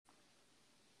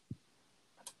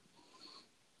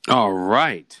All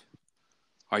right.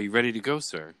 Are you ready to go,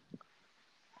 sir?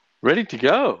 Ready to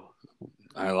go.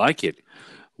 I like it.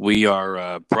 We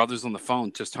are brothers on the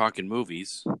phone just talking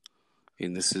movies.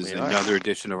 And this is We are. another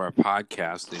edition of our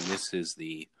podcast. And this is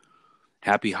the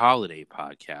Happy Holiday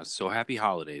podcast. So happy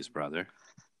holidays, brother.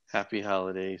 Happy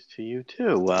holidays to you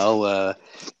too. Well,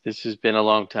 this has been a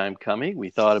long time coming. We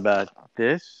thought about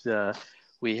this.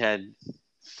 We had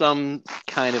some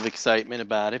kind of excitement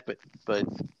about it, but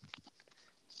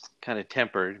kind of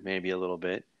tempered maybe a little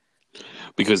bit.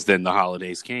 Because then the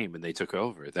holidays came and they took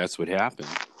over. That's what happened.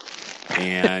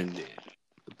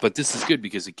 But this is good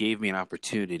because it gave me an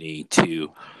opportunity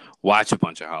to watch a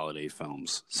bunch of holiday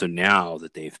films. So now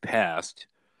that they've passed,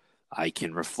 I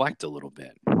can reflect a little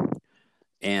bit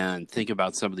and think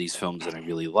about some of these films that I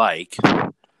really like.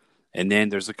 And then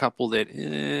there's a couple that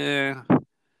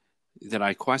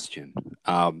I question.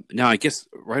 Now, I guess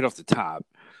right off the top,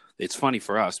 it's funny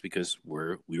for us because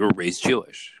we were raised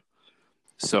Jewish.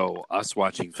 So us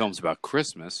watching films about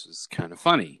Christmas is kind of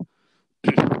funny.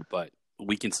 But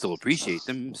we can still appreciate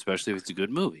them, especially if it's a good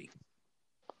movie.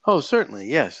 Oh, certainly,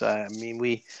 yes. I mean,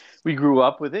 we grew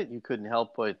up with it. You couldn't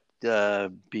help but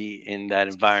be in that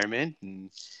environment, and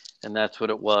that's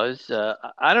what it was.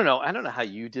 I don't know. I don't know how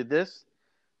you did this,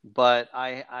 but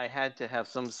I had to have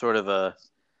some sort of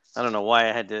I don't know why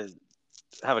I had to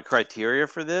have a criteria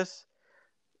for this,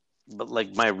 but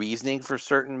like my reasoning for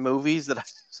certain movies that I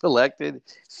selected,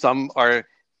 some are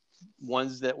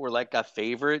ones that were like a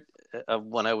favorite of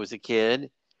when I was a kid.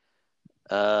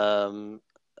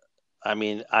 I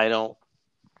mean, I don't.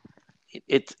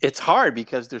 It's hard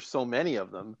because there's so many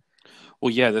of them.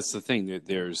 Well, yeah, that's the thing.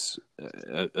 There's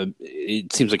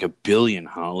it seems like a billion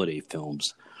holiday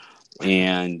films,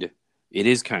 and it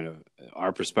is kind of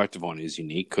our perspective on it is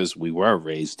unique because we were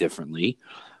raised differently.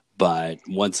 But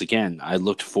once again, I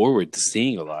looked forward to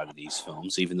seeing a lot of these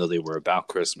films, even though they were about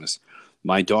Christmas.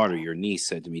 My daughter, your niece,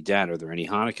 said to me, "Dad, are there any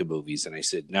Hanukkah movies?" And I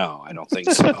said, "No, I don't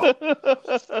think so."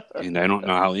 And I don't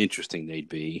know how interesting they'd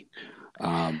be.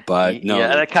 But no,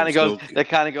 yeah, that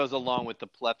kind of goes along with the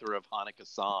plethora of Hanukkah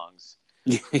songs.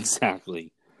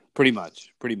 Exactly, pretty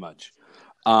much. But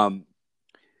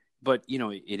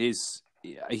it is.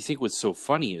 I think what's so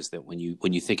funny is that when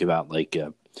you think about like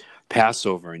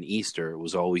Passover and Easter, it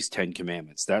was always 10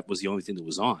 Commandments. That was the only thing that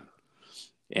was on,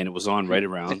 and it was on right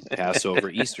around Passover,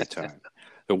 Easter time.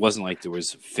 It wasn't like there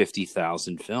was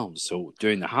 50,000 films. So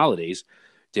during the holidays,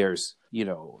 there's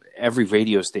every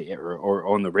radio station or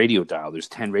on the radio dial, there's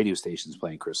 10 radio stations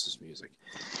playing Christmas music,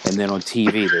 and then on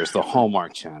TV there's the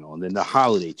Hallmark Channel and then the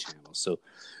Holiday Channel. So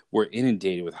we're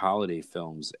inundated with holiday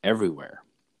films everywhere.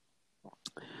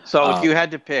 So if you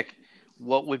had to pick,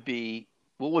 what would be?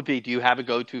 Do you have a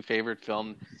go-to favorite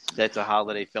film that's a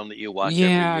holiday film that you watch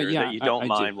every year that you don't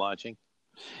mind watching?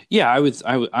 Yeah, I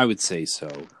would say so.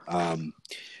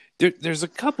 There's a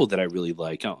couple that I really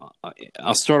like.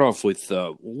 I'll start off with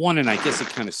one, and I guess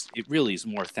it really is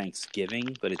more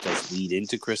Thanksgiving, but it does lead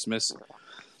into Christmas.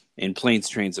 And Planes,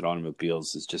 Trains, and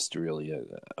Automobiles is just really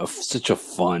such a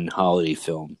fun holiday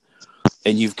film.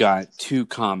 And you've got two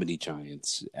comedy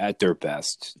giants at their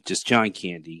best, just John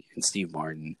Candy and Steve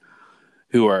Martin,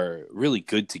 who are really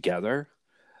good together.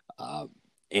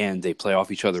 And they play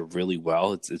off each other really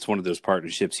well. It's one of those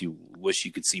partnerships you wish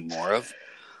you could see more of.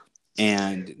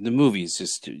 And the movie is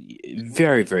just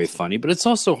very, very funny, but it's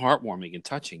also heartwarming and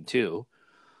touching too.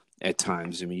 At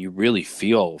times, I mean, you really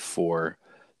feel for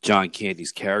John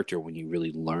Candy's character when you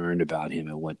really learn about him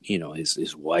and what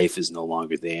his wife is no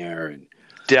longer there, and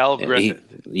Del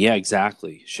Griffith. Yeah,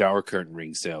 exactly. Shower curtain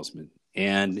ring salesman,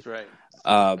 and that's right.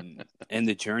 And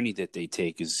the journey that they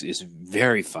take is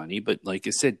very funny, but like I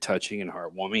said, touching and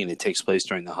heartwarming, and it takes place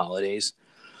during the holidays.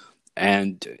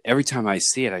 And every time I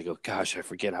see it, I go, "Gosh, I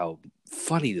forget how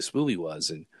funny this movie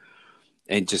was,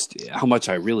 and just how much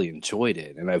I really enjoyed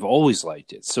it, and I've always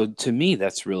liked it." So to me,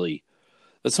 that's one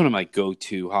of my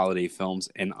go-to holiday films.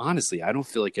 And honestly, I don't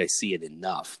feel like I see it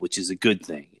enough, which is a good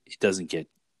thing. It doesn't get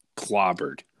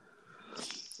clobbered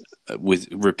with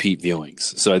repeat viewings.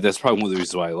 So that's probably one of the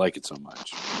reasons why I like it so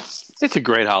much. It's a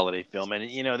great holiday film, and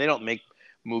they don't make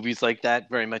movies like that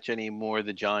very much anymore.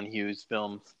 The John Hughes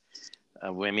films. I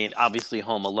mean, obviously,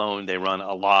 Home Alone, they run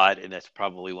a lot, and that's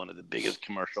probably one of the biggest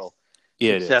commercial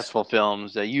successful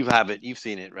films. You've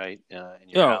seen it, right? In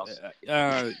your house.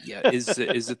 Yeah. Is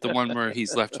it the one where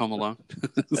he's left home alone?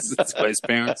 It's by his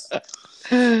parents,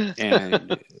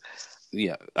 and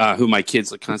who my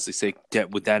kids constantly say,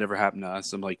 "Dad, would that ever happen to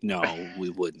us?" I'm like, "No, we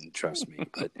wouldn't. Trust me."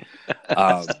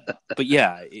 But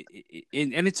yeah,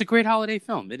 and it's a great holiday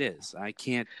film. It is. I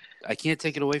can't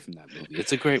take it away from that movie.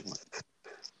 It's a great one.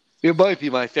 It might be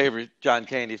my favorite John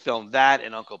Candy film. That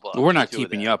and Uncle Buck. We're The not two of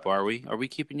keeping them. you up, are we? Are we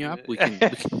keeping you up? We can.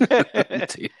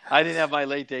 I didn't have my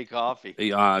late day coffee.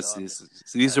 So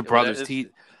These are brothers. it's,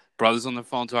 Brothers on the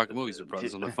phone talking movies, or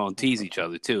brothers on the phone tease each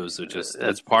other too. So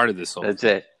that's part of this whole that's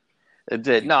thing. it. That's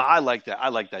it. No, I like that. I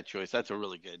like that choice. That's a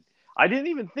really good. I didn't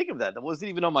even think of that. That wasn't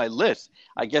even on my list.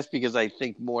 I guess because I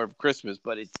think more of Christmas,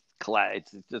 but it's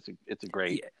it's a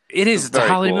great. Yeah, it is. It's a very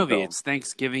holiday cool movie. film. It's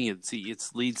Thanksgiving. It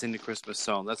leads into Christmas.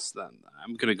 So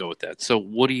I'm gonna go with that. So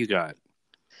what do you got?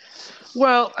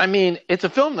 Well, I mean, it's a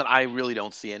film that I really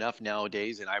don't see enough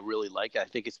nowadays, and I really like it. I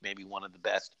think it's maybe one of the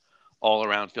best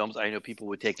all-around films. I know people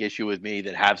would take issue with me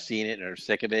that have seen it and are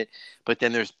sick of it, but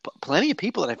then there's plenty of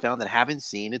people that I found that haven't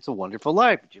seen It's a Wonderful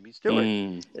Life, Jimmy Stewart.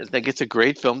 I think it's a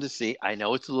great film to see. I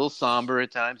know it's a little somber at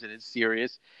times and it's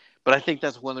serious, but I think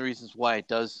that's one of the reasons why it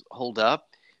does hold up,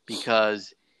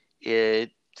 because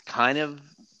it's kind of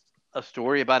a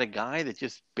story about a guy that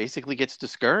just basically gets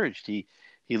discouraged. He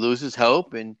loses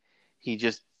hope, and he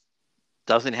just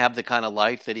doesn't have the kind of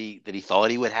life that he thought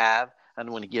he would have. I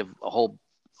don't want to give a whole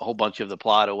bunch of the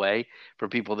plot away for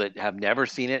people that have never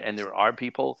seen it, and there are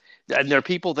people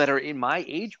that are in my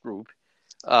age group,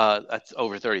 that's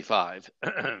over 35,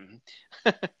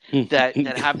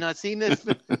 that have not seen this.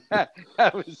 What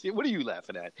are you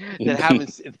laughing at?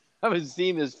 That haven't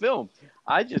seen this film.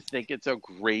 I just think it's a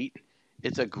great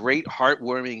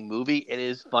heartwarming movie. It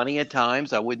is funny at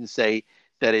times. I wouldn't say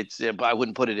that I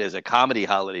wouldn't put it as a comedy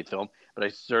holiday film, but I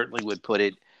certainly would put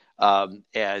it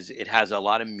as it has a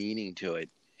lot of meaning to it,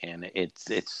 and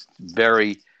it's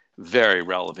very, very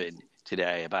relevant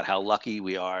today about how lucky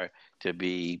we are to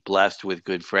be blessed with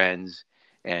good friends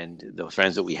and the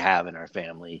friends that we have in our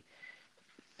family,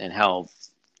 and how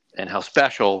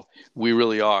special we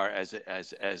really are as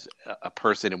a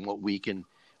person, and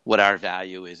what our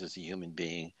value is as a human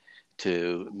being,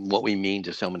 to what we mean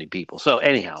to so many people. So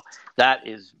anyhow, that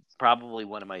is probably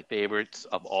one of my favorites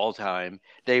of all time.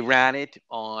 They ran it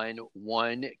on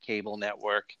one cable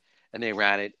network, and they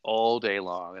ran it all day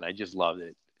long, and I just loved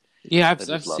it. Yeah,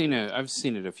 I've seen it. I've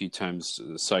seen it a few times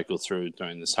cycle through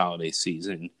during this holiday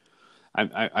season.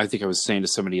 I think I was saying to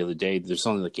somebody the other day, there's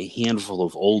only like a handful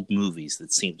of old movies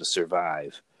that seem to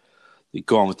survive.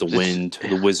 Gone with the Wind,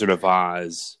 The Wizard of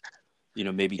Oz,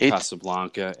 maybe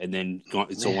Casablanca, and then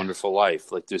It's a Wonderful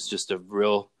Life. Like, there's just a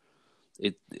real.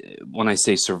 When I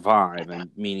say survive,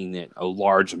 I'm meaning that a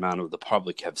large amount of the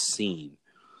public have seen.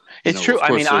 It's true.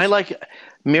 I mean, I like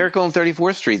Miracle on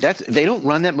 34th Street. They don't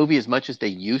run that movie as much as they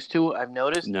used to, I've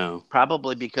noticed. No.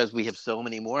 Probably because we have so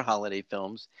many more holiday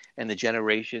films, and the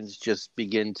generations just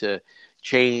begin to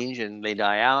change, and they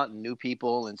die out, and new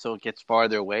people, and so it gets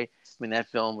farther away. I mean, that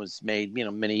film was made,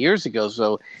 many years ago,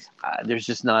 so there's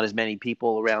just not as many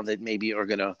people around that maybe are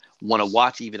going to want to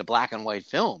watch even a black and white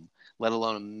film, let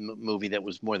alone a movie that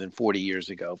was more than 40 years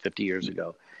ago, 50 years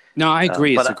ago. No, I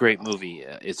agree. It's a great movie.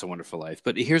 It's a Wonderful Life.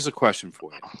 But here's a question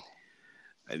for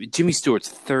you. Jimmy Stewart's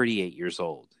 38 years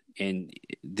old, and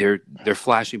they're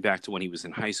flashing back to when he was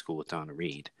in high school with Donna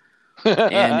Reed.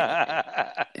 And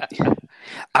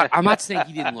I'm not saying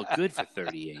he didn't look good for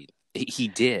 38. He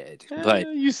did, but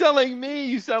you sound like me.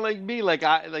 You sound like me. Like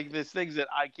there's things that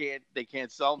they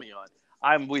can't sell me on.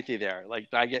 I'm with you there. Like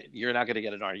you're not going to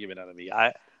get an argument out of me.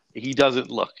 He doesn't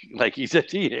look like he's a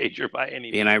teenager by any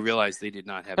means. And I realized they did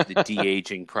not have the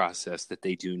de-aging process that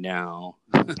they do now,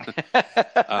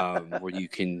 where you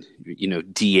can,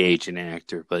 de-age an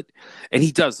actor. And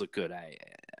he does look good.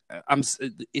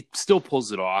 It still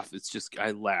pulls it off. It's just,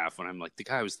 I laugh when I'm like, the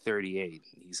guy was 38.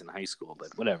 He's in high school,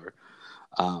 but whatever.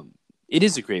 It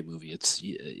is a great movie. It's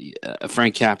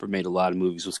Frank Capra made a lot of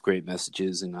movies with great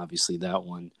messages, and obviously that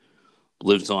one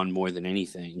lives on more than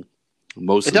anything.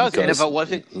 Mostly it does, and if it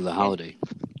wasn't the holiday,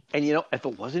 and if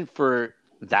it wasn't for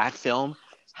that film,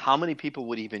 how many people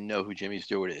would even know who Jimmy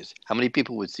Stewart is? How many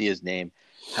people would see his name?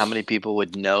 How many people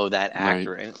would know that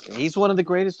actor? Right. And he's one of the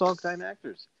greatest all-time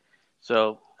actors.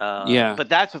 So yeah, but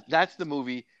that's the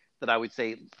movie that I would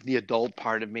say the adult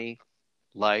part of me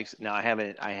likes. Now I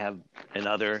have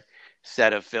another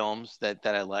set of films that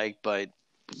I like, but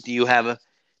do you have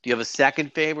a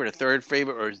second favorite, a third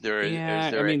favorite, or is there?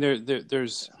 Yeah, I mean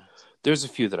there's a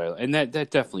few that I like, and that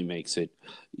definitely makes it.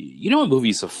 What movie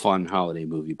is a fun holiday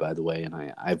movie, by the way, and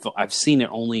I've seen it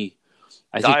only.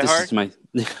 I think this is my.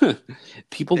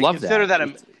 People love that. Consider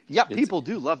that people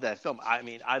do love that film. I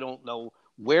mean, I don't know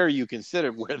where you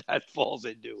consider where that falls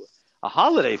into a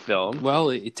holiday film. Well,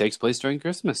 it takes place during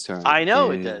Christmas time. I know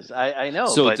it does. I know.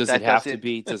 So does it have to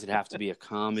be? Does it have to be a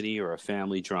comedy or a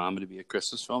family drama to be a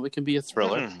Christmas film? It can be a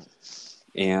thriller.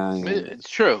 And it's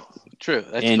true.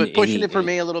 That's pushing it for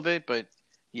me a little bit, but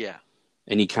yeah.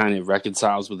 and he kind of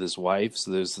reconciles with his wife.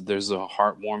 So there's a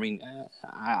heartwarming.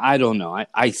 I don't know.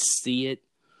 I see it.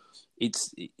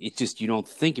 It just, you don't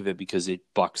think of it because it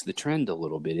bucks the trend a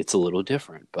little bit. It's a little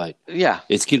different, but Yeah.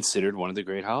 it's considered one of the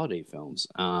great holiday films.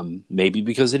 Maybe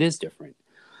because it is different,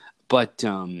 but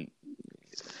the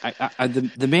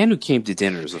Man Who Came to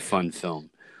Dinner is a fun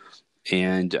film,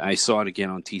 and I saw it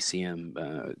again on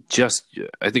TCM.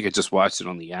 I think I just watched it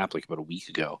on the app like about a week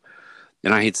ago,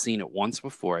 and I had seen it once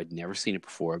before. I'd never seen it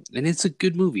before, and it's a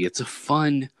good movie. It's a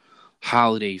fun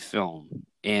holiday film.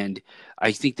 And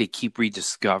I think they keep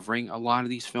rediscovering a lot of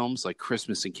these films, like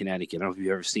Christmas in Connecticut. I don't know if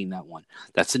you've ever seen that one.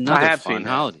 That's another fun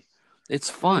holiday.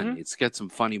 It's fun. Mm-hmm. It's got some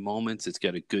funny moments. It's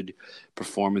got a good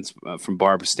performance from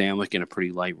Barbara Stanwyck in a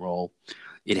pretty light role.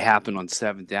 It Happened on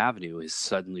 7th Avenue has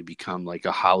suddenly become like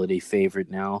a holiday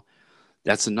favorite now.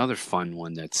 That's another fun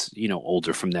one that's,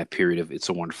 older from that period of It's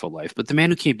a Wonderful Life. But The Man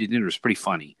Who Came to Dinner is pretty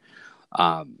funny.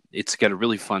 It's got a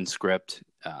really fun script.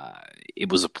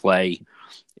 It was a play.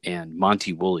 And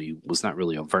Monty Woolley was not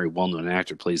really a very well-known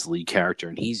actor, plays the lead character,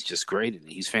 and he's just great in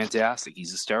it. He's fantastic. He's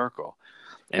hysterical.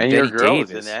 And your girl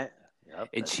Davis, was in that. Yep,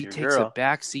 and she takes a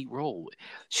backseat role.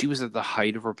 She was at the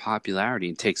height of her popularity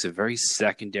and takes a very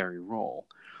secondary role.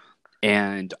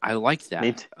 And I like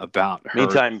that about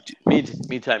her.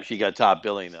 Meantime, she got top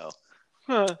billing, though.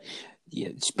 Huh. Yeah,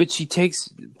 but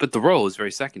the role is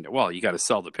very secondary. Well, you got to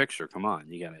sell the picture. Come on.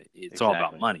 It's all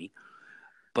about money.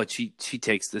 But she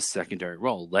takes this secondary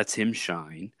role, lets him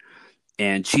shine,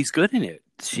 and she's good in it.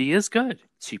 She is good.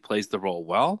 She plays the role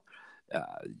well,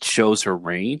 shows her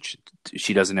range.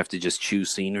 She doesn't have to just chew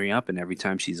scenery up and every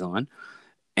time she's on.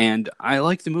 And I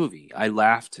like the movie. I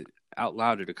laughed out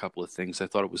loud at a couple of things. I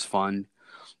thought it was fun.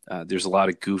 There's a lot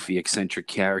of goofy, eccentric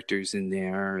characters in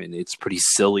there, and it's pretty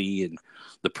silly, and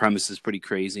the premise is pretty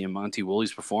crazy, and Monty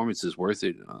Woolley's performance is worth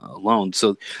it alone.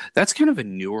 So that's kind of a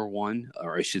newer one,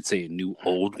 or I should say a new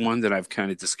old one that I've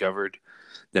kind of discovered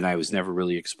that I was never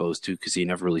really exposed to because you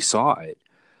never really saw it.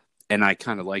 And I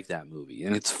kind of like that movie,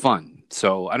 and it's fun.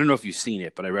 So I don't know if you've seen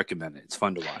it, but I recommend it. It's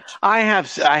fun to watch. I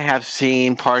have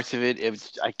seen parts of it.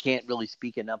 I can't really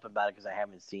speak enough about it because I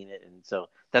haven't seen it, and so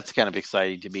that's kind of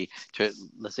exciting to me. To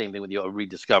the same thing with you,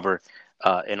 rediscover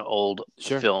an old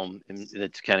film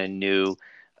that's kind of new.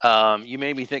 You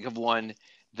made me think of one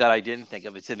that I didn't think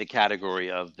of. It's in the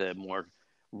category of the more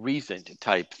recent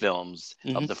type films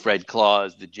of the Fred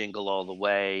Claus, the Jingle All the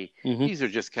Way. Mm-hmm. These are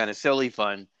just kind of silly,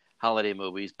 fun holiday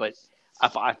movies. But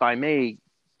if I may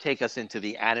take us into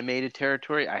the animated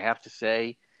territory, I have to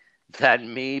say that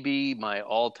maybe my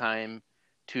all-time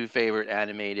two favorite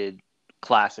animated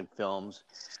classic films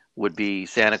would be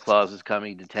Santa Claus is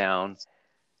Coming to Town.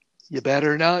 You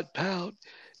better not pout.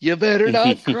 You better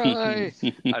not cry.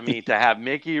 I mean, to have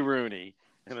Mickey Rooney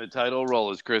in the title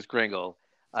role as Kris Kringle,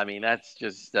 I mean, that's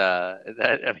just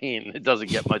it doesn't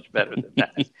get much better than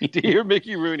that. To hear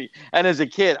Mickey Rooney, and as a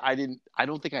kid, I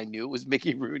don't think I knew it was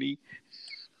Mickey Rooney,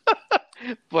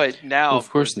 but now, of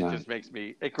course not.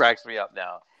 It cracks me up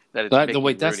now that it's Mickey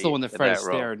Rooney. That's the one that Fred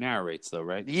Astaire narrates, though,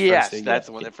 right? Yes, that's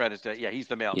the one that Fred Astaire. Yeah, he's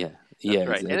the male. Yeah,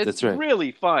 right. And it's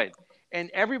really fun,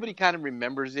 and everybody kind of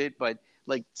remembers it, but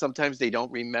like sometimes they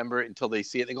don't remember it until they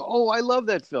see it. They go, "Oh, I love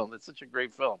that film. It's such a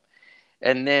great film."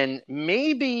 And then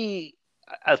maybe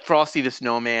Frosty the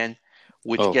Snowman,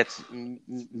 which gets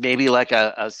maybe like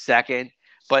a second.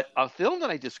 But a film that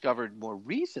I discovered more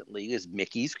recently is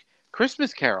Mickey's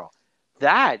Christmas Carol.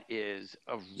 That is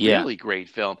a really great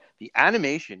film. The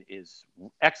animation is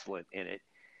excellent in it.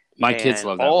 My kids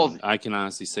love that one. I can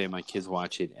honestly say my kids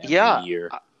watch it every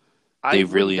year. They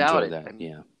really enjoy that.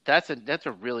 Yeah. That's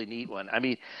a really neat one. I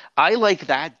mean, I like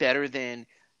that better than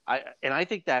I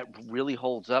think that really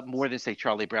holds up more than, say,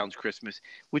 Charlie Brown's Christmas,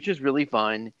 which is really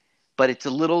fun, but it's a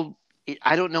little.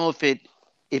 I don't know if it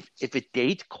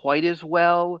dates quite as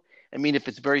well. I mean, if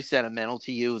it's very sentimental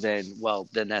to you, then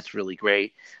that's really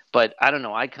great. But I don't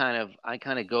know. I kind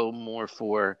of go more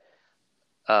for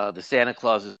the Santa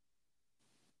Claus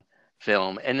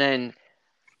film, and then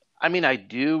I mean, I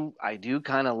do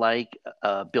kind of like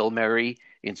Bill Murray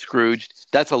in Scrooged.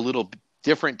 That's a little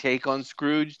different take on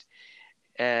Scrooged.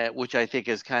 Which I think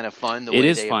is kind of fun. The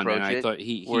way they fun, approach and I thought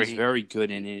he's very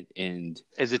good in it. And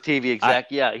as a TV exec,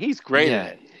 he's great in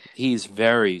it. He's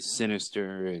very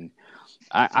sinister, and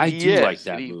I do like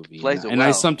that movie. Plays and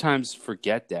I sometimes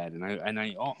forget that, and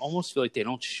I almost feel like they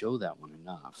don't show that one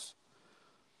enough.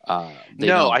 I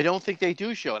don't think they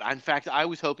do show it. In fact, I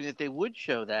was hoping that they would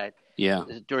show that. Yeah.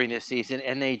 During this season,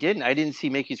 and they didn't. I didn't see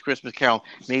Mickey's Christmas Carol.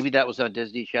 Maybe that was on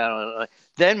Disney Channel.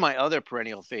 Then my other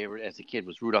perennial favorite as a kid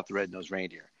was Rudolph the Red-Nosed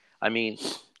Reindeer. I mean,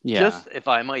 just if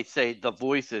I might say, the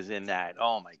voices in that.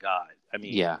 Oh my God! I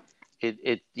mean,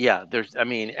 yeah. There's, I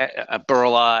mean,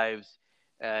 Burl Ives,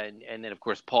 and then of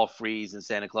course Paul Frees and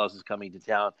Santa Claus is Coming to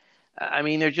Town. I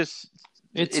mean, they're just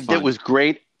It's it fun. was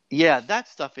great. Yeah, that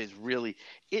stuff is really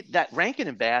that Rankin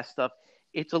and Bass stuff.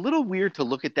 It's a little weird to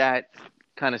look at that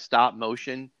kind of stop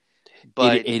motion,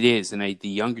 but It is, and the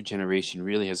younger generation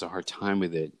really has a hard time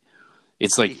with it.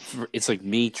 It's like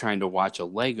me trying to watch a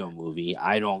Lego movie.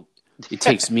 I don't. It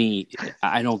takes me.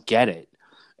 I don't get it.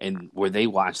 And where they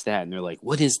watch that and they're like,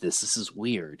 "What is this? This is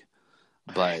weird."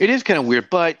 But it is kind of weird.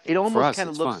 But it for almost us, kind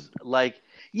of it's fun. looks like,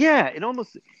 yeah,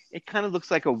 it kind of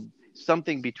looks like a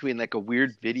something between like a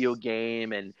weird video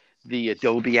game and the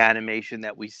Adobe animation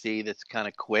that we see that's kind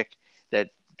of quick, that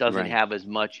doesn't Right. have as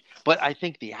much. But I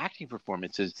think the acting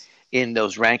performances in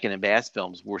those Rankin and Bass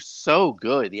films were so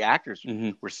good. The actors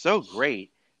Hmm. were so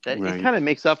great that it Right. kind of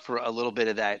makes up for a little bit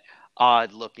of that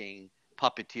odd looking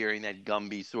puppeteering, that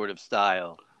Gumby sort of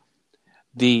style.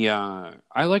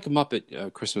 I like a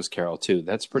Muppet Christmas Carol too.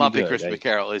 That's pretty Muppet good. Christmas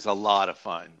Carol is a lot of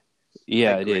fun. I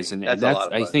Yeah, it is, agree. and That's a that's lot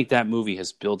of I fun. think that movie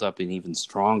has built up an even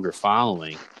stronger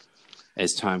following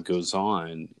as time goes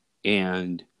on,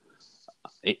 and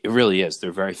it really is.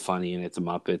 They're very funny in it, the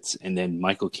Muppets, and then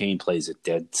Michael Caine plays it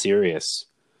dead serious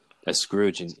as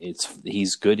Scrooge, and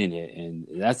he's good in it, and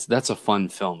that's a fun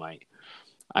film.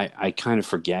 I kind of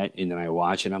forget, and then I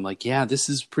watch it. I'm like, yeah, this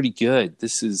is pretty good.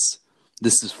 This is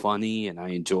funny, and I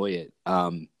enjoy it.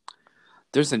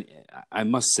 There's an I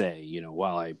must say,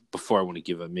 before I want to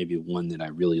give maybe one that I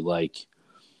really like,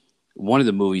 one of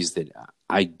the movies that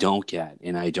I don't get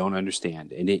and I don't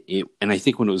understand, and I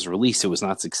think when it was released, it was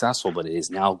not successful, but it has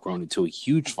now grown into a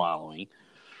huge following,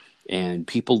 and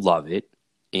people love it,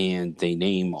 and they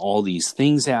name all these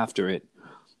things after it.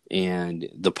 And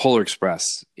The Polar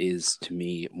Express is, to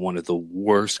me, one of the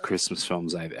worst Christmas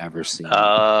films I've ever seen.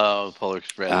 Oh, Polar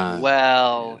Express. Uh,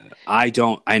 Well, I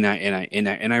don't, and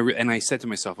I said to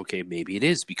myself, okay, maybe it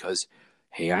is because,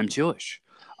 hey, I'm Jewish,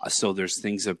 so there's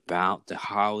things about the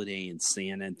holiday and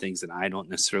Santa and things that I don't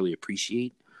necessarily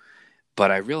appreciate.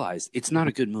 But I realized it's not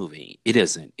a good movie. It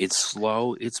isn't. It's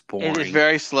slow. It's it is boring.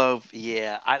 very slow.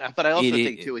 Yeah, but I It, also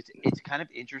think it too, it's kind of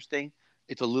interesting.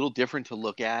 It's a little different to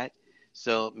look at,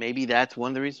 so maybe that's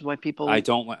one of the reasons why people. I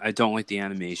don't like the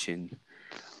animation.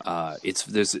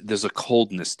 There's a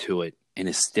coldness to it and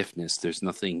a stiffness. There's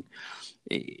nothing.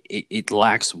 It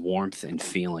lacks warmth and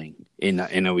feeling. And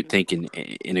I would think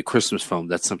in a Christmas film,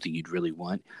 that's something you'd really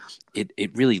want.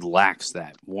 It really lacks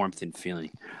that warmth and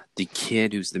feeling. The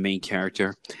kid who's the main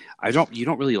character, you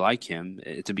don't really like him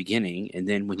at the beginning, and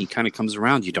then when he kind of comes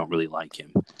around, you don't really like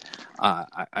him.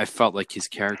 I felt like his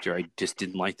character, I just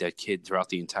didn't like that kid throughout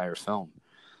the entire film.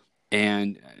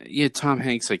 And yeah, Tom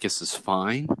Hanks, I guess, is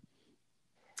fine.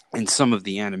 And some of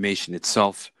the animation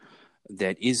itself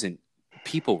that isn't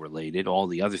people related, all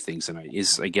the other things,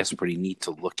 is, I guess, pretty neat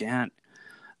to look at.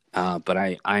 But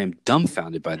I am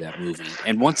dumbfounded by that movie.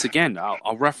 And once again,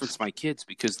 I'll reference my kids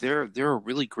because they're a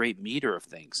really great meter of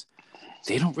things.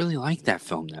 They don't really like that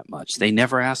film that much. They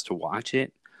never asked to watch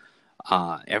it.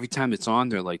 Every time it's on,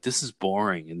 they're like, "This is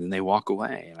boring," and then they walk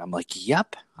away. And I'm like,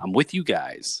 "Yep, I'm with you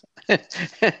guys."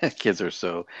 Kids are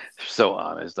so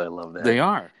honest. I love that. They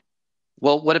are.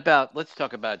 Well, let's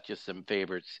talk about just some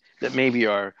favorites that maybe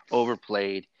are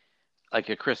overplayed, like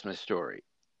A Christmas Story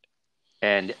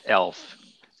and Elf.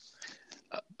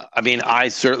 I mean, I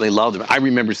certainly loved them. I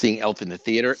remember seeing Elf in the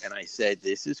theater, and I said,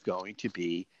 "This is going to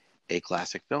be a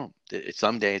classic film.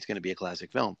 Someday it's going to be a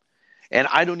classic film." And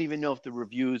I don't even know if the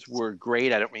reviews were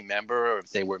great. I don't remember, or if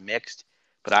they were mixed.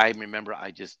 But I remember,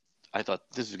 I thought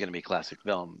this is going to be a classic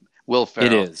film. Will It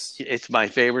Ferrell, is. it's my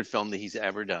favorite film that he's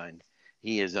ever done.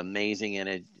 He is amazing in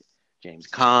it. James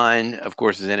Caan, of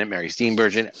course, is in it. Mary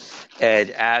Steenburgen.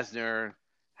 Ed Asner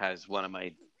has one of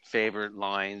my favorite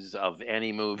lines of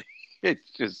any movie.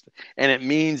 It's just, and it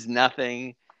means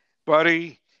nothing.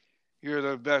 Buddy, you're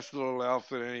the best little elf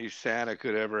that any Santa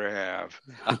could ever have.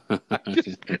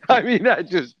 I mean,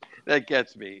 that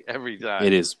gets me every It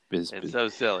time. is. It's so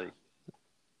silly.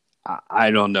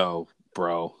 I don't know,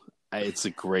 bro. It's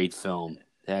a great film.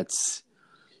 It is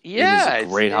a Yeah,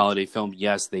 great it's holiday film.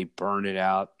 Yes, they burn it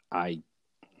out. I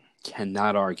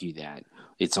cannot argue that.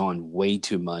 It's on way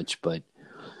too much, but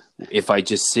if I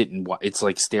just sit and watch, it's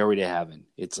like Stairway to Heaven.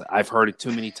 I've heard it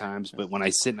too many times, but when I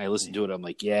sit and I listen to it, I'm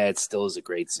like, yeah, it still is a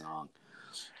great song.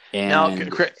 now And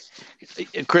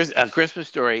A Christmas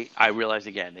Story. I realize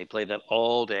again they play that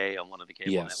all day on one of the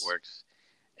cable yes, networks,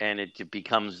 and it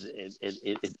becomes.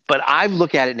 But I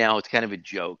look at it now; it's kind of a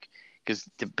joke because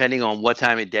depending on what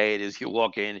time of day it is, you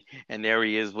walk in and there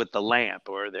he is with the lamp,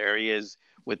 or there he is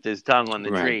with his tongue on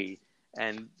the right. tree,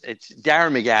 and it's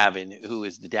Darren McGavin who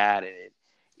is the dad in it.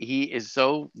 he is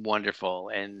so wonderful,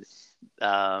 and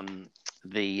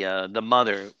the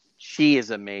mother, she is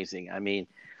amazing. I mean,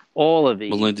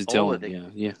 Melinda all of Dillon. the Yeah,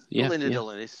 yeah, yeah, Melinda yeah,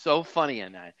 Dillon is so funny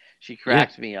in that. She yeah.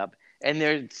 cracks me up, and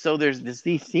there's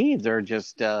these scenes are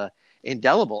just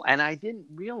indelible. And I didn't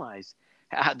realize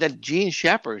that Gene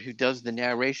Shepard, who does the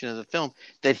narration of the film,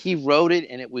 that he wrote it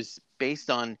and it was based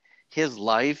on his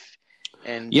life,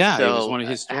 and Yeah, it was so one of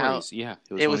his how stories. Yeah,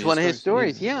 it was it one of was his one of his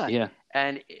stories. Yeah, stories, yeah. yeah,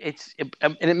 And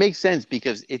and it makes sense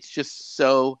because it's just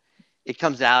so it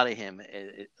comes out of him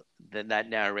that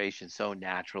narration so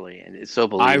naturally, and it's so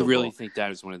I really believable. think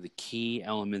that is one of the key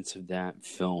elements of that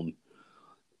film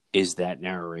is that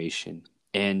narration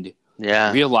and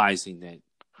Yeah. realizing that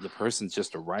the person's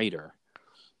just a writer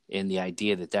and the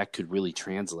idea that that could really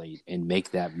translate and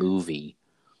make that movie.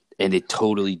 And it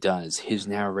totally does. His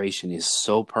narration is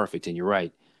so perfect. And you're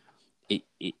right.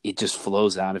 It just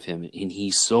flows out of him. And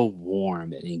he's so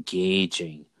warm and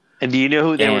engaging. And do you know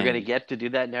who they were going to And get to do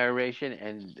that narration,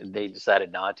 and they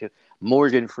decided not to?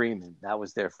 Morgan Freeman. That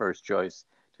was their first choice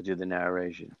to do the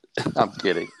narration. I'm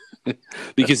kidding.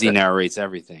 because he narrates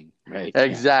everything, right?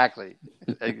 Exactly.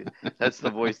 That's the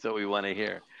voice that we want to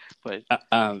hear. But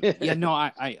Yeah, no,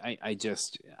 I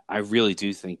really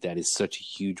do think that is such a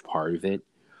huge part of it.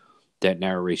 That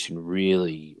narration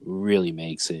really, really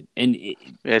makes it. And it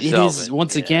it sells is, it.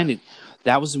 once Yeah. again,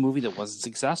 that was a movie that wasn't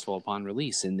successful upon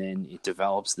release. And then it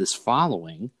develops this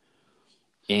following.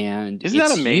 And Isn't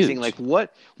that it's amazing? huge.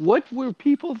 Like what were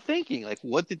people thinking? Like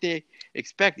what did they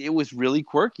expect? It was really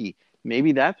quirky.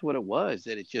 Maybe that's what it was.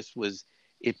 That it just was.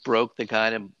 It broke the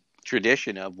kind of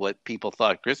tradition of what people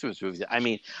thought Christmas movies. I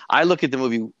mean, I look at the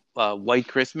movie White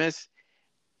Christmas,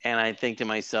 and I think to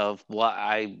myself, well,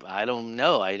 I don't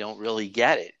know. I don't really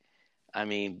get it. I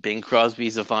mean, Bing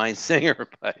Crosby's a fine singer,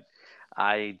 but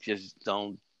I just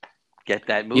don't get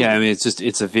that Yeah, I movie. mean,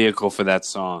 it's a vehicle for that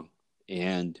song.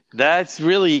 And That's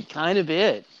really kind of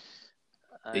it.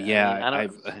 I mean, yeah, I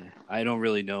don't. I don't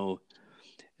really know.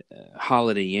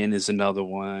 Holiday Inn is another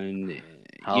one.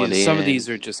 Holiday Some of Inn. these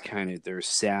are just kind of, they're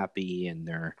sappy and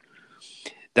they're,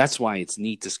 that's why it's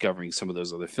neat discovering some of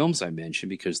those other films I mentioned,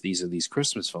 because these are these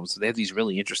Christmas films. So they have these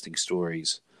really interesting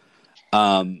stories.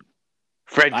 Um,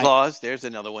 Fred I Claus. There's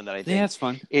another one that I Yeah, think it's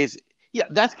fun. is yeah,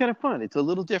 that's kind of fun. It's a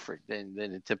little different than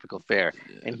a typical fare,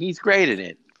 and he's great in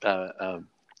it.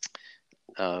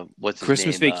 What's his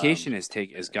Christmas name? Vacation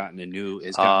has gotten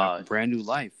a brand new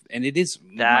life, and it is,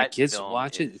 my That kids film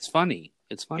watch it. is It's funny.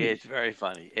 It's funny. it's very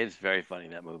funny. It's very funny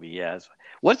that movie. Yes.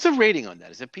 What's the rating on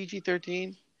that? Is it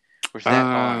PG-13 or is that Uh,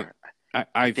 R? I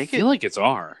I think feel like it's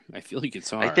R. I feel like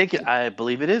it's R. I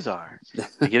believe it is R. I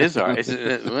think it is R.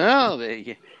 Well,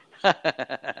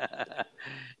 But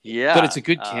it's yeah. a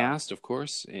good cast, of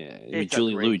course. I mean, It's a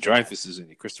Julie great Louis-Dreyfus cast. is in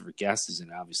it. Christopher Guest is in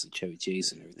it. Obviously, Chevy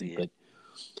Chase and everything. Yeah. But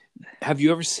have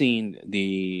you ever seen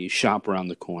The Shop Around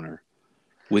the Corner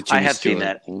with I Jimmy have seen Stewart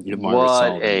that. and Margaret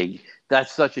Sullivan?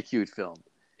 That's such a cute film.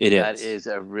 It That is. is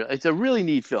it's a really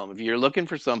neat film. If you're looking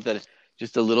for something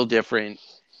just a little different,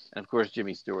 and of course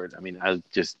Jimmy Stewart. I mean, I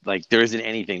just like there isn't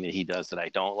anything that he does that I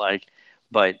don't like,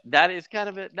 but that is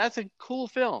that's a cool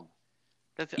film.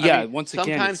 I Yeah, mean, once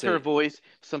again, it's a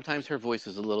sometimes her voice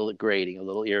is a little grating, a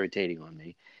little irritating on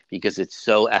me because it's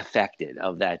so affected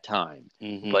of that time.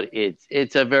 mhm. But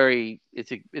it's a very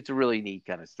it's a really neat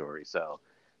kind of story. So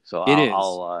It is,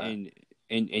 I'll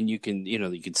and you can,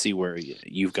 you can see where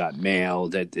you've got mail,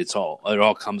 that it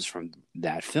all comes from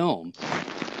that film,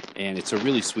 and it's a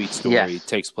really sweet story. It yes.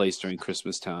 takes place during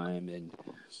Christmas time, and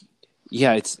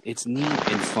yeah, it's neat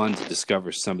and fun to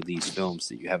discover some of these films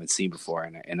that you haven't seen before,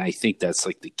 and I think that's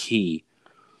like the key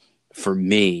for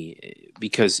me,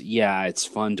 because yeah, it's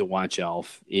fun to watch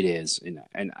Elf. It is,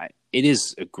 it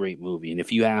is a great movie. And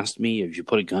if you asked me, if you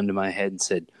put a gun to my head and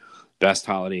said best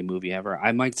holiday movie ever,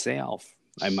 I might say Elf.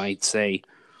 I might say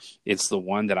it's the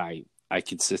one that I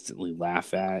consistently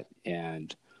laugh at,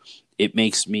 and it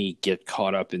makes me get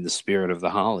caught up in the spirit of the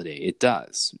holiday. It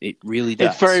does. It really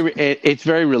does. It's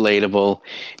very relatable,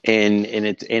 and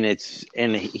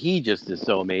he just is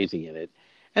so amazing in it.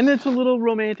 And it's a little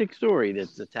romantic story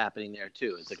that's happening there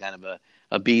too. It's a kind of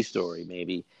a B story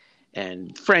maybe,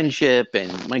 and friendship,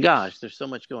 and my gosh, there's so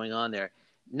much going on there.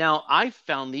 Now I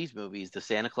found these movies, the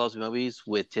Santa Claus movies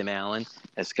with Tim Allen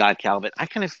as Scott Calvin. I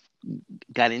kind of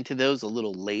got into those a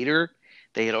little later.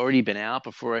 They had already been out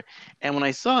before, and when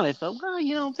I saw it, I thought,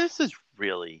 well,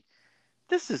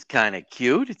 this is kind of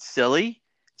cute. It's silly.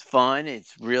 It's fun.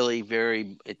 It's really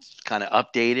it's kind of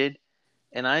updated.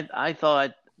 And I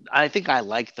think I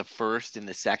liked the first and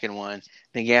the second one. I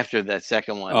think after that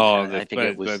second one, Oh, I think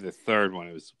it by was, the third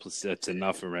one, that's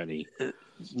enough already.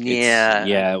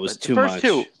 yeah, It was but the too first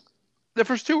two, much. The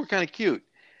first two were kind of cute,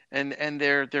 and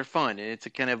they're fun, and it's a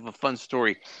kind of a fun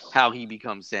story how he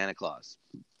becomes Santa Claus.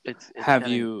 It's Have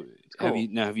kind of you it's cool.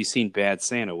 have you seen Bad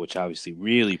Santa, which obviously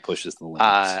really pushes the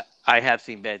limits? I have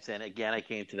seen Bad Santa. Again, I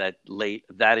came to that late.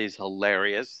 That is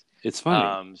hilarious. It's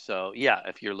funny. So yeah,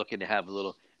 if you're looking to have a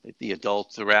little the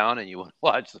adults around and you want to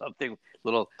watch something,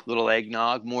 little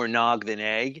eggnog, more nog than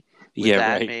egg, with Yeah,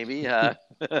 that right. maybe that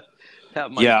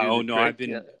might Yeah. do Oh the no, trick.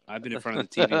 Yeah. I've been in front of the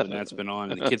TV when that's been on,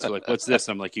 and the kids are like, "What's this?"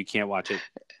 I'm like, "You can't watch it.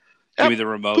 Give me Yep. the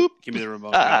remote. Boop. Give me the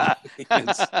remote now."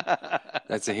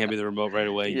 That's a hand me the remote right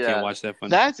away. You can't Yeah, watch that fun.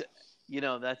 that's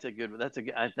that's a good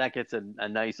that gets a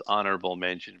nice honorable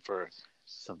mention for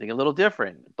something a little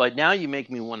different. But now you make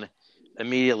me want to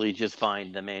immediately just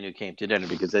find The Man Who Came to Dinner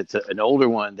because it's an older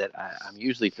one that I'm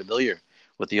usually familiar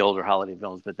with the older holiday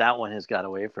films, but that one has got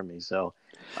away from me. So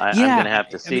I'm going Yeah, to have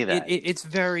to I mean, see that. it's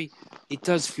very. It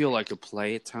does feel like a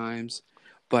play at times,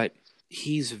 but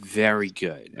he's very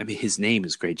good. I mean, his name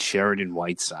is great, Sheridan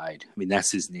Whiteside. I mean,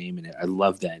 that's his name, and I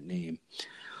love that name.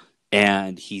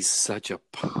 And he's such a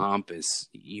pompous,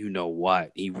 you know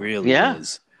what? He really Yeah,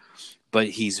 is. But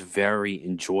he's very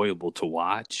enjoyable to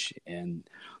watch, and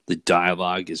the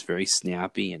dialogue is very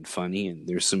snappy and funny. And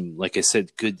there's some, like I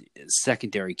said, good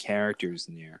secondary characters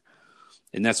in there,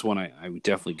 and that's one I would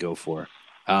definitely go for.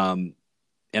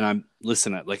 And I'm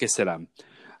listen, like I said, I'm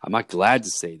not glad to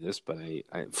say this, but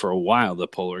I for a while the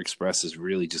Polar Express has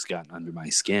really just gotten under my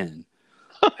skin,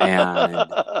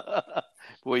 and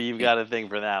well, you've got a thing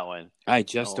for that one. I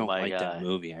just Oh don't my like that god!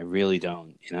 movie. I really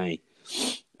don't, and I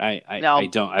Now,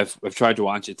 don't. I've tried to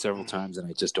watch it several times, and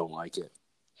I just don't like it.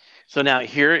 so now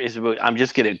here is I'm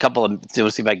just getting a couple of.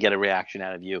 We'll see if I get a reaction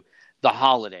out of you. The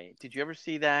Holiday. Did you ever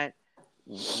see that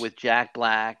with Jack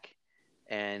Black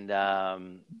and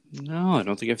No, I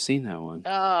don't think I've seen that one.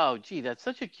 oh gee, that's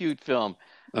such a cute film.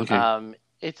 Okay,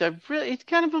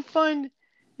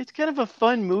 It's kind of a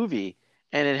fun movie,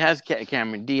 and it has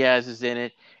Cameron Diaz is in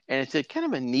it, and it's a kind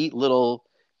of a neat little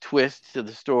twist to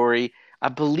the story. I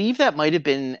believe that might have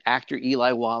been actor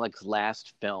Eli Wallach's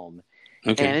last film,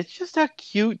 and okay, it's just a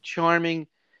cute, charming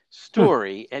huh.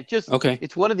 story. Okay,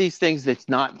 It's one of these things that's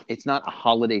not a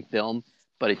holiday film,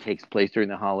 but it takes place during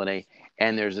the holiday,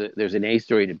 and there's an A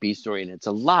story and a B story, and it's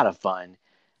a lot of fun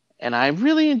and I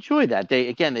really enjoyed that.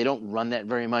 They don't run that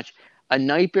very much. A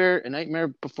Nightmare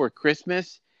Before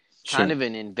Christmas, kind sure. of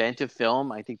an inventive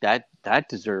film. I think that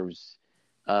deserves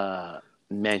uh,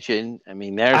 mention. I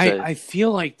mean, there's a I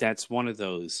feel like that's one of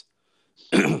those.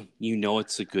 You know,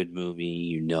 it's a good movie.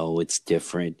 You know, it's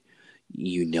different.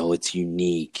 You know, it's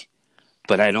unique.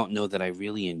 But I don't know that I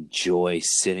really enjoy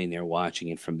sitting there watching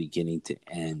it from beginning to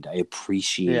end. I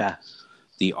appreciate yeah.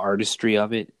 the artistry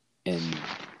of it and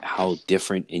how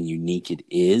different and unique it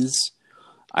is.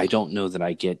 I don't know that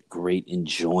I get great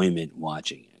enjoyment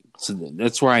watching it. So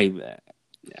that's where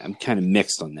I'm kind of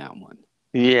mixed on that one.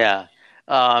 Yeah.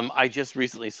 I just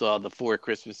recently saw The Four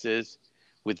Christmases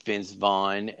with Vince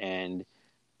Vaughn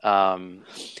um,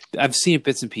 I've seen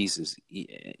bits and pieces.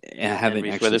 I and haven't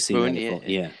Reese actually seen Witherspoon. that.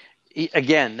 Yeah,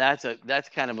 Again, that's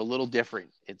kind of a little different.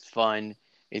 It's fun.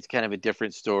 It's kind of a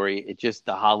different story. It just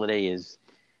the holiday is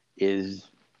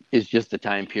is just the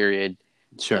time period,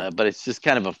 sure. but it's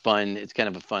kind of a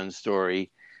fun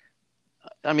story.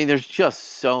 I mean, there's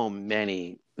just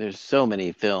there's so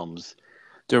many films.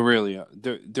 There really are.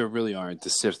 There really aren't to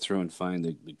sift through and find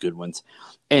the good ones.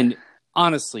 And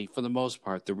honestly, for the most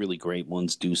part, the really great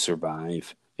ones do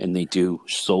survive and they do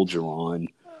soldier on.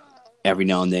 Every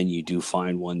now and then, you do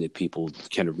find one that people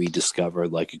kind of rediscover,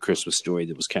 like A Christmas Story,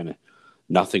 that was kind of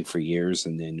nothing for years,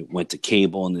 and then went to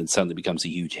cable, and then suddenly becomes a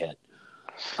huge hit.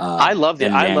 I love it.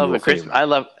 And an annual favorite. I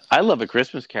love a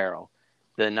Christmas Carol,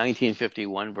 the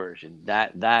 1951 version.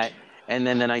 And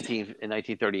then the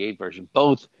 1938 version.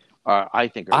 Both are I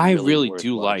think are I really really worth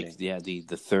do like watching.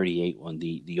 the 38 one,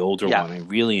 the older Yeah, one. I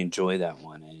really enjoy that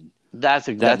one, and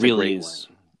that that's a really great one. is.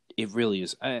 It really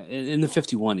is, and the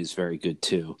 51 is very good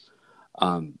too.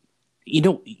 Um, you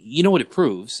know what it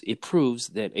proves? It proves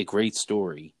that a great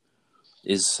story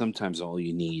is sometimes all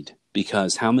you need,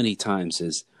 because how many times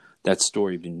has that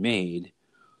story been made?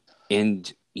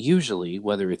 And usually,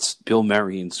 whether it's Bill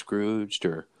Murray and Scrooged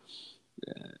or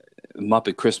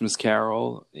Muppet Christmas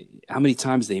Carol, how many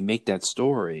times they make that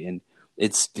story and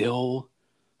it still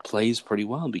plays pretty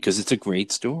well because it's a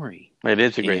great story. It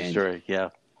is a great And story. Yeah,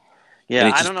 and yeah.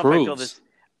 it I don't just know if I feel proves. this.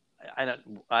 I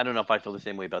don't know if I feel the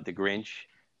same way about the Grinch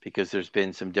because there's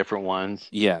been some different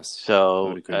ones. Yes, I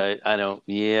would So agree. I don't.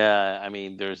 Yeah, I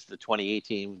mean, there's the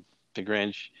 2018 The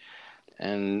Grinch,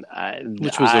 and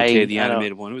Which was okay. The I don't.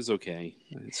 animated one was okay.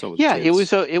 So with the Yeah,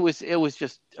 kids. it was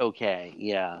just okay.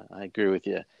 Yeah, I agree with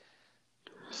you.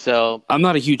 So I'm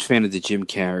not a huge fan of the Jim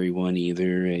Carrey one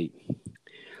either.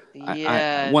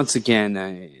 yeah, Once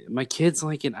again, my kids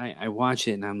like it. I watch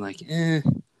it and I'm like, eh.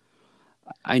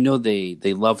 I know they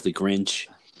love the Grinch,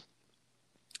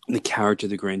 the character of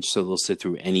the Grinch, so they'll sit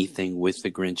through anything with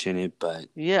the Grinch in it. But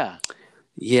yeah.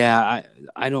 yeah,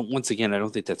 I don't. Once again, I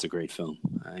don't think that's a great film.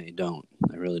 I don't.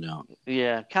 I really don't.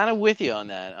 Yeah, kind of with you on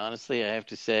that. Honestly, I have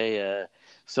to say.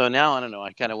 So now I don't know.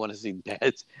 I kind of want to see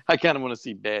Bad. I kind of want to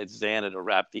see Bad Santa to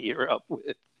wrap the year up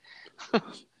with.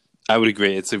 I would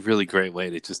agree. It's a really great way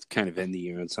to just kind of end the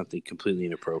year on something completely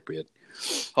inappropriate.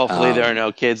 Hopefully, there are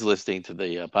no kids listening to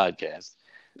the podcast.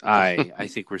 I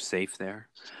think we're safe there.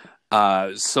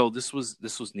 So this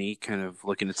was neat. Kind of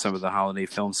looking at some of the holiday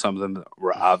films. Some of them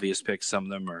were obvious picks. Some of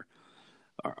them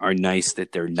are nice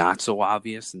that they're not so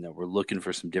obvious and that we're looking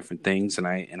for some different things. And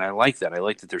I like that. I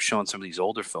like that they're showing some of these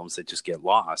older films that just get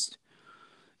lost.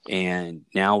 And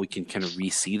now we can kind of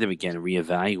re-see them again and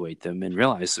reevaluate them and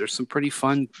realize there's some pretty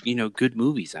fun, good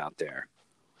movies out there.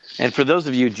 And for those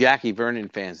of you Jackie Vernon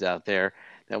fans out there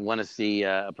that want to see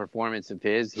a performance of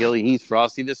his, he's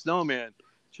Frosty the Snowman.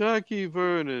 Jackie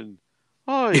Vernon.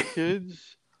 Hi,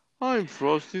 kids. I'm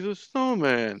Frosty the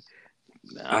Snowman.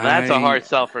 Now, that's a hard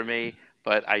sell for me,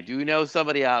 but I do know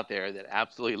somebody out there that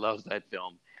absolutely loves that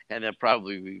film, and they'll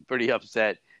probably be pretty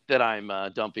upset that I'm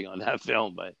dumping on that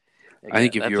film. But again, I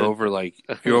think if you're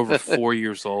over 4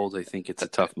 years old, I think it's a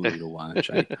tough movie to watch.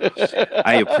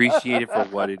 I appreciate it for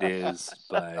what it is,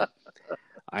 but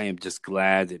I am just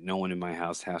glad that no one in my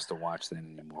house has to watch that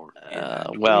anymore.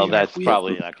 Well, that's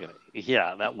probably not going to.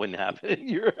 Yeah, that wouldn't happen in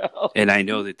your house. And I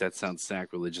know that sounds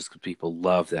sacrilegious because people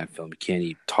love that film. You can't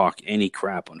even talk any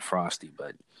crap on Frosty,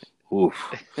 but oof.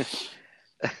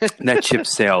 That ship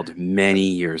sailed many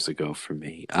years ago for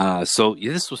me. So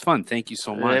yeah, this was fun. Thank you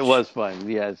so much. It was fun.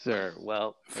 Yes, sir.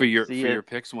 Well, for your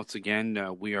picks, once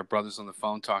again, we are brothers on the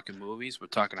phone talking movies. We're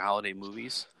talking holiday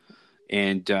movies.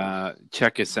 And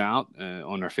check us out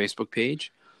on our Facebook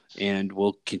page. And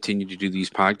we'll continue to do these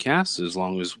podcasts as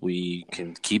long as we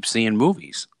can keep seeing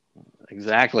movies.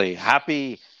 Exactly.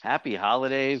 Happy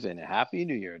holidays and Happy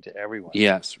New Year to everyone.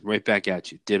 Yes, right back at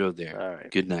you. Ditto there. All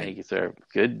right. Good night. Thank you, sir.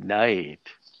 Good night.